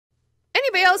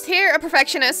Anybody else here a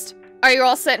perfectionist? Are you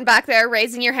all sitting back there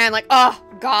raising your hand like, oh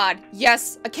god,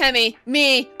 yes, Akemi,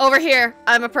 me, over here,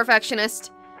 I'm a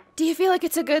perfectionist. Do you feel like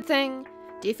it's a good thing?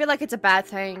 Do you feel like it's a bad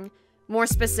thing? More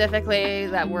specifically,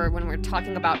 that when we're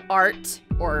talking about art,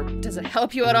 or does it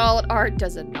help you at all at art?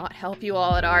 Does it not help you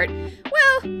all at art?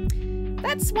 Well,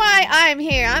 that's why I'm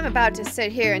here. I'm about to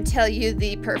sit here and tell you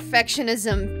the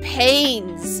perfectionism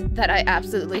pains that I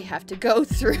absolutely have to go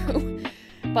through.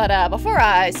 But before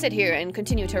I sit here and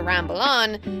continue to ramble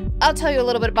on, I'll tell you a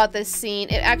little bit about this scene.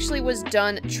 It actually was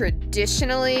done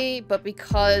traditionally, but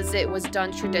because it was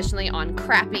done traditionally on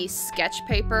crappy sketch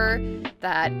paper,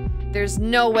 that there's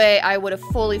no way I would have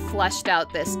fully fleshed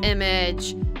out this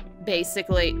image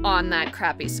basically on that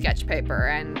crappy sketch paper.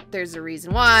 And there's a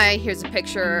reason why. Here's a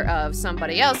picture of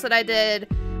somebody else that I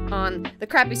did on the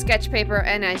crappy sketch paper,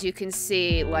 and as you can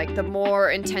see, like, the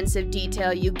more intensive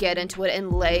detail you get into it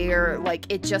and layer, like,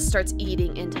 it just starts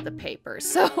eating into the paper.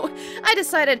 So I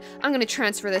decided I'm gonna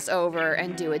transfer this over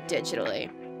and do it digitally.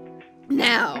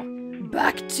 Now,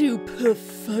 back to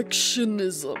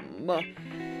perfectionism.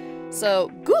 So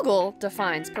Google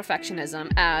defines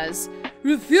perfectionism as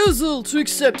refusal to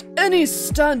accept any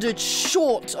standard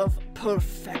short of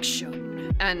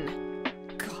perfection. And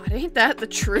God, ain't that the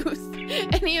truth?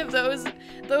 Any of those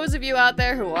of you out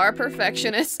there who are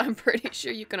perfectionists, I'm pretty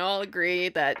sure you can all agree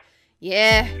that,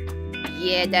 yeah,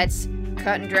 that's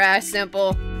cut and dry,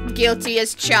 simple, guilty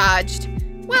as charged.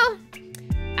 Well,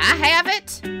 I have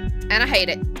it, and I hate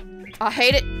it. I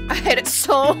hate it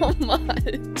so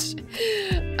much.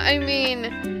 I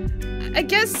mean, I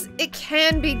guess it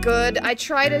can be good. I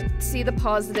try to see the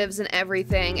positives in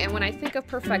everything, and when I think of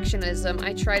perfectionism,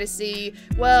 I try to see,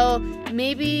 well,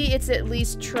 maybe it's at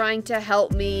least trying to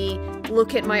help me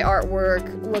look at my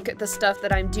artwork, look at the stuff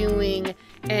that I'm doing,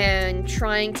 and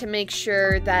trying to make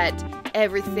sure that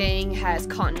everything has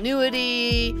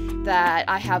continuity, that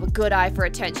I have a good eye for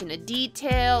attention to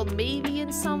detail, maybe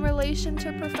in some relation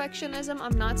to perfectionism,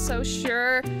 I'm not so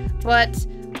sure, but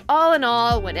all in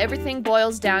all, when everything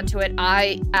boils down to it,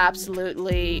 I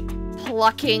absolutely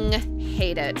plucking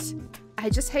hate it. I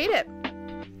just hate it.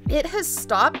 It has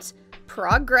stopped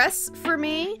progress for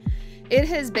me. It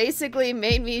has basically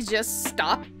made me just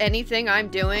stop anything I'm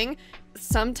doing.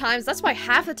 Sometimes, that's why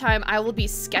half the time I will be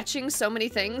sketching so many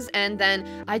things and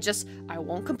then I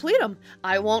won't complete them.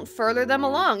 I won't further them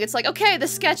along. It's like, okay, the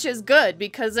sketch is good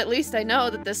because at least I know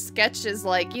that this sketch is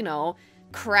like, you know,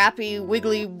 crappy,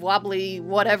 wiggly, wobbly,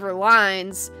 whatever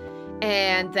lines,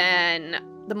 and then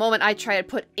the moment I try to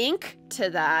put ink to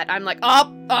that, I'm like,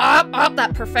 up,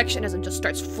 that perfectionism just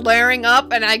starts flaring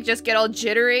up, and I just get all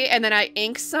jittery, and then I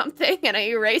ink something, and I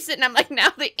erase it, and I'm like,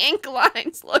 now the ink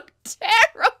lines look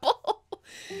terrible.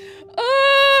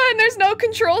 And there's no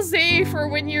Control-Z for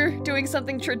when you're doing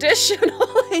something traditional,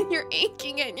 and you're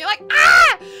inking it, and you're like,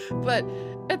 ah! But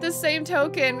at the same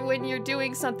token, when you're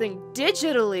doing something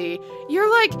digitally, you're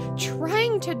like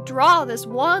trying to draw this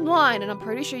one line, and I'm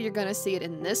pretty sure you're gonna see it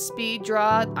in this speed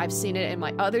draw. I've seen it in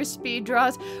my other speed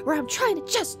draws where I'm trying to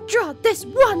just draw this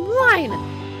one line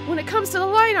when it comes to the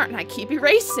line art, and I keep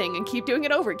erasing and keep doing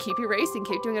it over, keep erasing,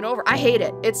 keep doing it over. I hate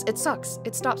it. It sucks.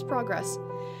 It stops progress.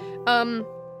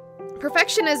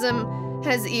 Perfectionism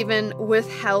has even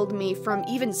withheld me from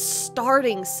even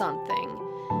starting something.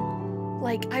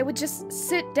 Like, I would just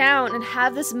sit down and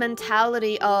have this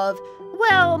mentality of,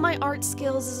 well, my art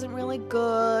skills isn't really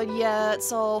good yet,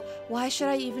 so why should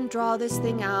I even draw this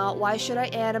thing out? Why should I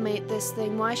animate this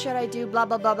thing? Why should I do blah,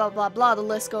 blah, blah, blah, blah, blah? The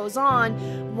list goes on.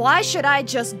 Why should I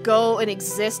just go and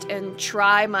exist and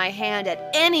try my hand at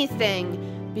anything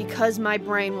because my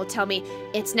brain will tell me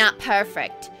it's not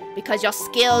perfect? Because your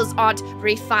skills aren't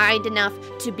refined enough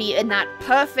to be in that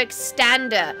perfect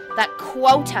standard, that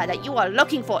quota that you are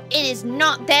looking for. It is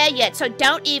not there yet, so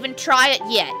don't even try it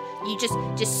yet. You just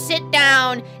sit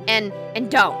down and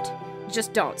don't.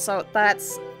 Just don't. So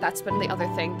that's been the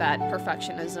other thing that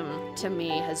perfectionism to me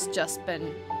has just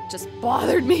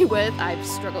bothered me with. I've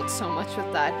struggled so much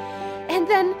with that. And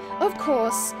then, of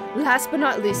course, last but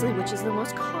not leastly, which is the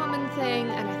most common thing,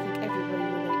 and I think everybody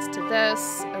relates to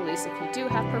this, at least if you do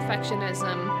have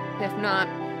perfectionism. If not,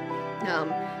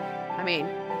 I mean,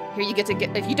 here you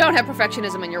if you don't have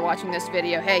perfectionism and you're watching this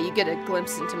video, hey, you get a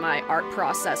glimpse into my art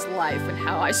process life and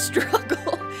how I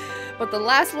struggle. But the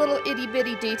last little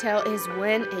itty-bitty detail is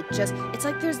when it's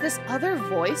like there's this other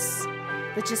voice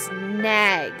that just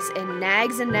nags and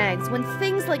nags and nags when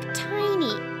things like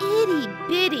tiny,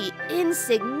 itty-bitty,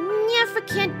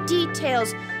 insignificant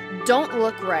details don't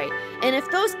look right. And if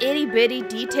those itty-bitty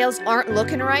details aren't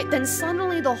looking right, then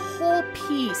suddenly the whole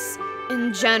piece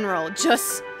in general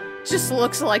just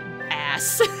looks like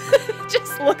ass. It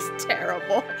just looks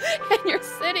terrible. And you're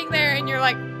sitting there and you're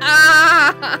like,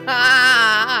 ah,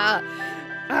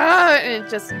 and it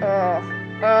just,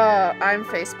 I'm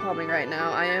face palming right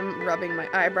now. I am rubbing my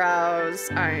eyebrows.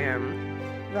 I am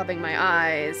rubbing my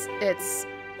eyes. It's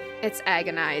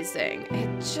agonizing.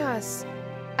 It just,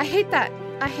 I hate that.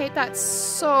 I hate that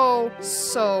so,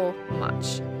 so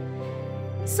much.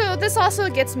 So this also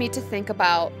gets me to think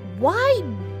about, why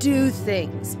do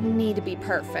things need to be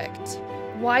perfect?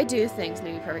 Why do things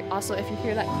need to be perfect? Also, if you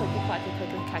hear that clicky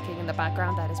clacky in the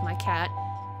background, that is my cat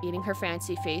eating her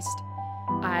fancy feast.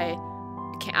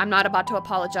 I'm not about to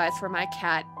apologize for my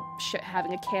cat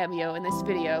having a cameo in this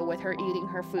video with her eating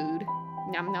her food.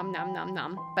 Nom nom nom nom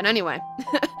nom. But anyway,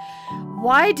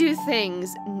 why do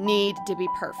things need to be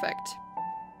perfect?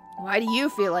 Why do you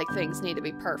feel like things need to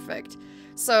be perfect?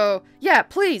 So, yeah,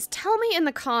 please tell me in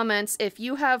the comments if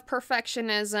you have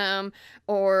perfectionism,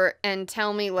 and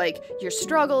tell me, like, your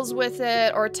struggles with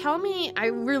it, or tell me, I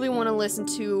really want to listen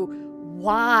to,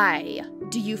 why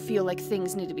do you feel like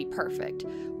things need to be perfect?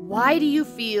 Why do you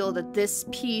feel that this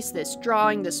piece, this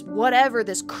drawing, this whatever,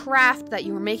 this craft that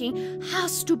you're making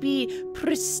has to be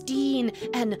pristine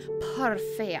and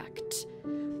perfect?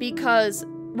 Because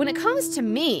when it comes to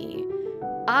me,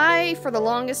 I, for the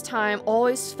longest time,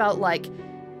 always felt like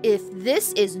if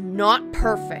this is not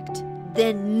perfect,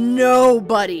 then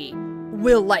nobody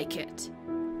will like it.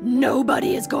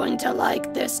 Nobody is going to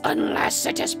like this unless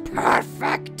it is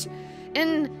perfect.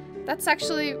 And that's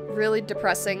actually really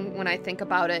depressing when I think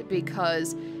about it,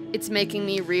 because it's making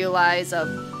me realize of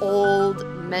old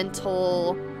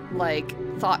mental, like,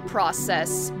 thought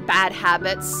process, bad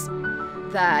habits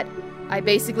that I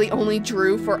basically only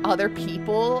drew for other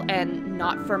people and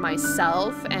not for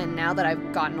myself. And now that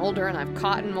I've gotten older and I've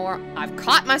caught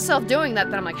myself doing that,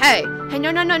 then I'm like, hey,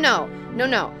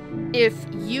 no. If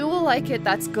you will like it,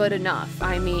 that's good enough.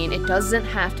 I mean, it doesn't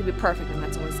have to be perfect, and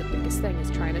that's always the biggest thing, is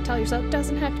trying to tell yourself it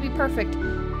doesn't have to be perfect.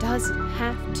 Doesn't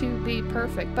have to be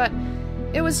perfect. But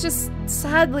it was just,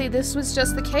 sadly, this was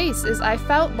just the case, is I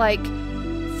felt like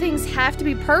things have to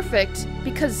be perfect,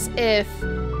 because if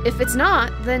it's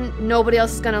not, then nobody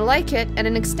else is gonna like it. And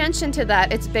an extension to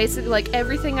that, it's basically like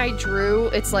everything I drew,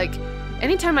 it's like,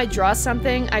 anytime I draw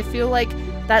something, I feel like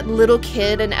that little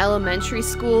kid in elementary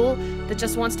school that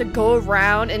just wants to go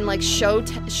around and like show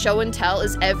and tell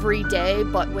is every day,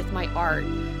 but with my art.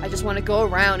 I just want to go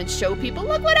around and show people,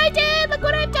 look what I did, look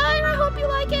what I've done, I hope you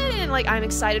like it, and like I'm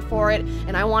excited for it,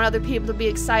 and I want other people to be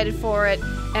excited for it.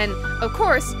 And of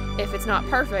course, if it's not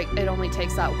perfect, it only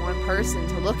takes that one person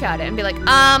to look at it and be like,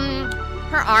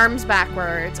 her arm's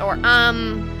backwards, or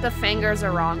the fingers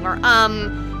are wrong, or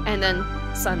and then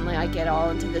suddenly I get all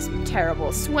into this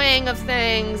terrible swing of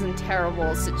things and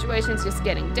terrible situations, just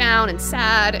getting down and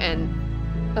sad, and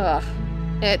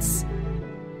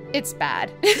it's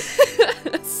bad.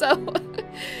 So,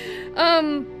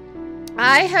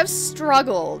 I have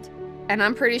struggled, and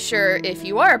I'm pretty sure if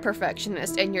you are a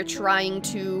perfectionist and you're trying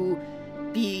to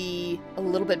be a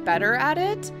little bit better at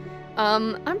it,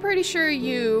 I'm pretty sure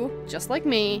you, just like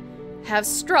me, have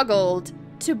struggled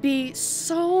to be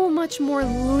so much more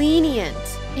lenient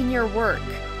in your work.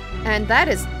 And that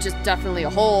is just definitely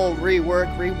a whole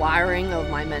rewiring of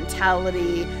my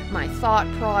mentality, my thought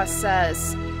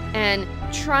process, and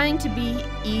trying to be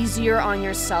easier on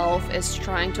yourself is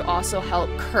trying to also help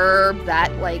curb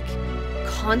that, like,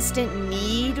 constant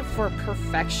need for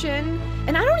perfection.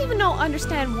 And I don't even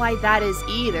understand why that is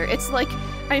either. It's like,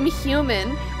 I'm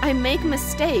human, I make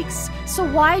mistakes, so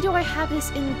why do I have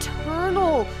this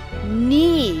internal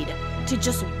need to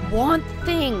just want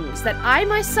things that I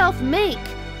myself make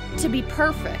to be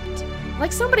perfect?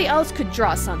 Like, somebody else could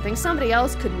draw something, somebody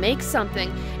else could make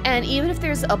something, and even if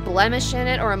there's a blemish in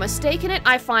it or a mistake in it,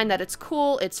 I find that it's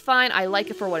cool, it's fine, I like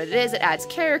it for what it is, it adds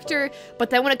character. But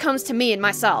then when it comes to me and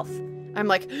myself, I'm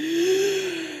like,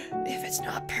 if it's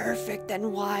not perfect,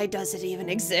 then why does it even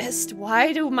exist?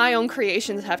 Why do my own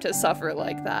creations have to suffer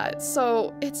like that?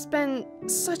 So it's been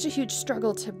such a huge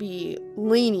struggle to be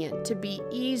lenient, to be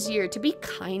easier, to be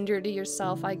kinder to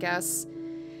yourself, I guess.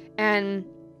 And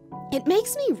it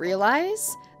makes me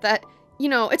realize that, you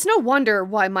know, it's no wonder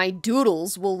why my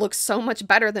doodles will look so much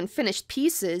better than finished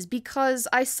pieces, because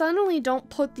I suddenly don't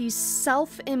put these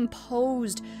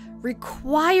self-imposed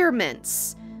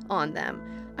requirements on them.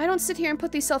 I don't sit here and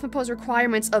put these self-imposed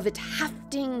requirements of it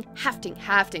hafting,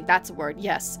 that's a word,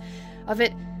 yes. Of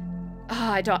it,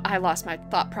 I lost my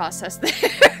thought process there.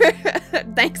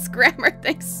 Thanks grammar,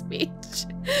 thanks speech.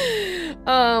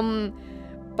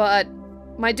 But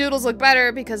my doodles look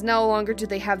better because no longer do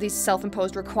they have these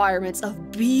self-imposed requirements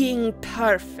of being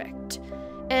perfect.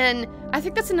 And I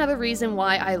think that's another reason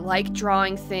why I like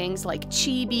drawing things like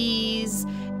chibis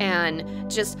and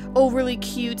just overly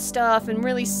cute stuff and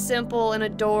really simple and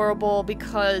adorable,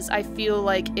 because I feel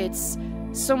like it's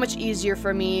so much easier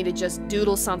for me to just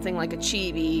doodle something like a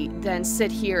chibi than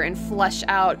sit here and flesh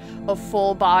out a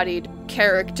full-bodied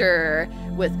character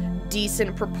with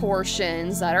decent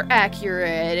proportions that are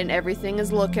accurate and everything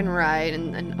is looking right,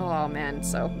 and oh man,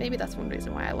 so maybe that's one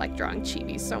reason why I like drawing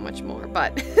chibis so much more,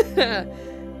 but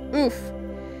oof,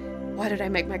 why did I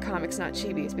make my comics not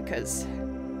chibis? Because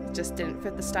it just didn't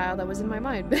fit the style that was in my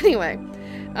mind. But anyway,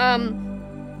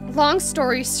 long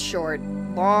story short,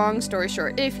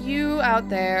 if you out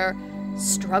there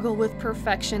struggle with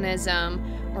perfectionism,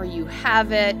 or you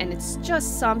have it and it's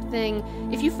just something,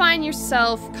 if you find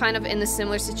yourself kind of in the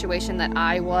similar situation that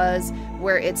I was,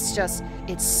 where it's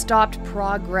stopped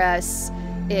progress,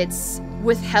 it's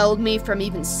withheld me from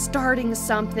even starting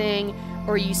something,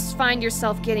 or you find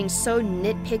yourself getting so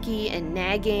nitpicky and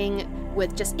nagging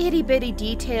with just itty-bitty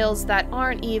details that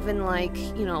aren't even like,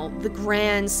 you know, the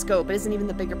grand scope, it isn't even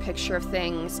the bigger picture of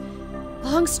things.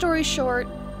 Long story short,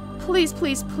 please,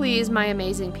 please, please, my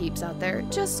amazing peeps out there,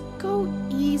 just go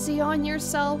easy on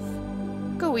yourself.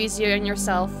 Go easy on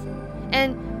yourself.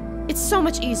 And it's so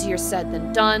much easier said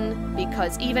than done,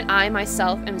 because even I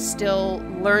myself am still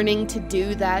learning to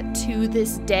do that to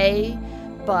this day,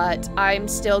 but I'm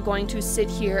still going to sit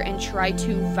here and try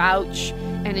to vouch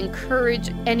and encourage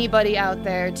anybody out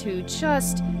there to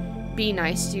just be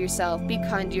nice to yourself, be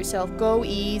kind to yourself, go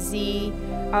easy.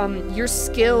 Your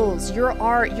skills, your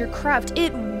art, your craft,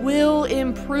 it will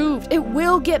improve. It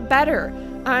will get better.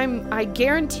 I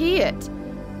guarantee it.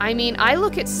 I mean, I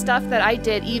look at stuff that I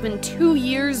did even 2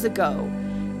 years ago,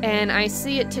 and I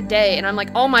see it today, and I'm like,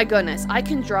 oh my goodness, I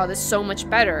can draw this so much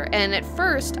better. And at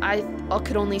first, I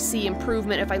could only see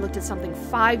improvement if I looked at something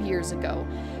 5 years ago.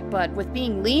 But with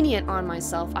being lenient on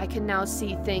myself, I can now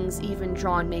see things even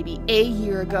drawn maybe a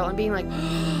year ago and being like,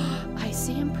 oh, I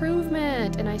see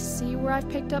improvement, and I see where I've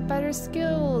picked up better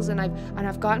skills, and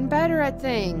I've gotten better at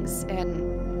things.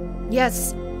 And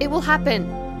yes, it will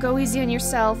happen. Go easy on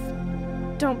yourself.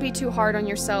 Don't be too hard on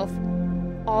yourself.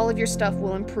 All of your stuff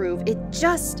will improve. It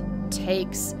just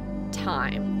takes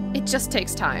time. It just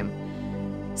takes time.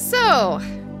 So,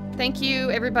 thank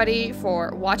you everybody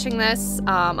for watching this.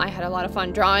 I had a lot of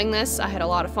fun drawing this. I had a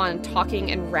lot of fun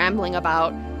talking and rambling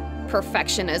about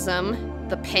perfectionism,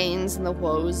 the pains and the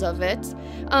woes of it.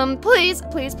 Please,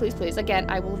 please, please, please, again,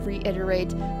 I will reiterate,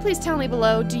 please tell me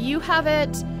below, do you have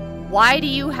it? Why do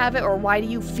you have it, or why do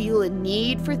you feel a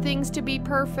need for things to be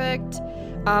perfect?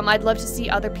 I'd love to see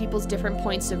other people's different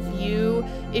points of view.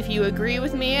 If you agree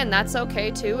with me, and that's okay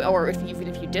too, or even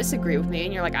if you disagree with me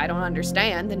and you're like, I don't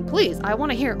understand, then please, I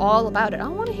want to hear all about it. I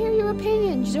want to hear your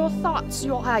opinions, your thoughts,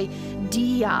 your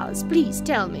ideas. Please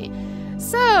tell me.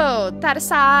 So, that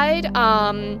aside,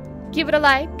 give it a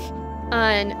like,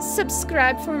 and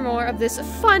subscribe for more of this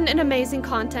fun and amazing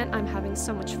content. I'm having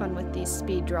so much fun with these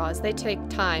speed draws. They take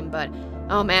time, but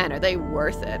oh man, are they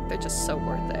worth it. They're just so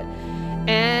worth it.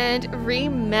 And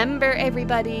remember,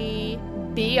 everybody,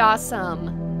 be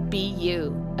awesome, be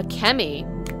you. Akemi,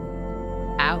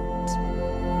 out.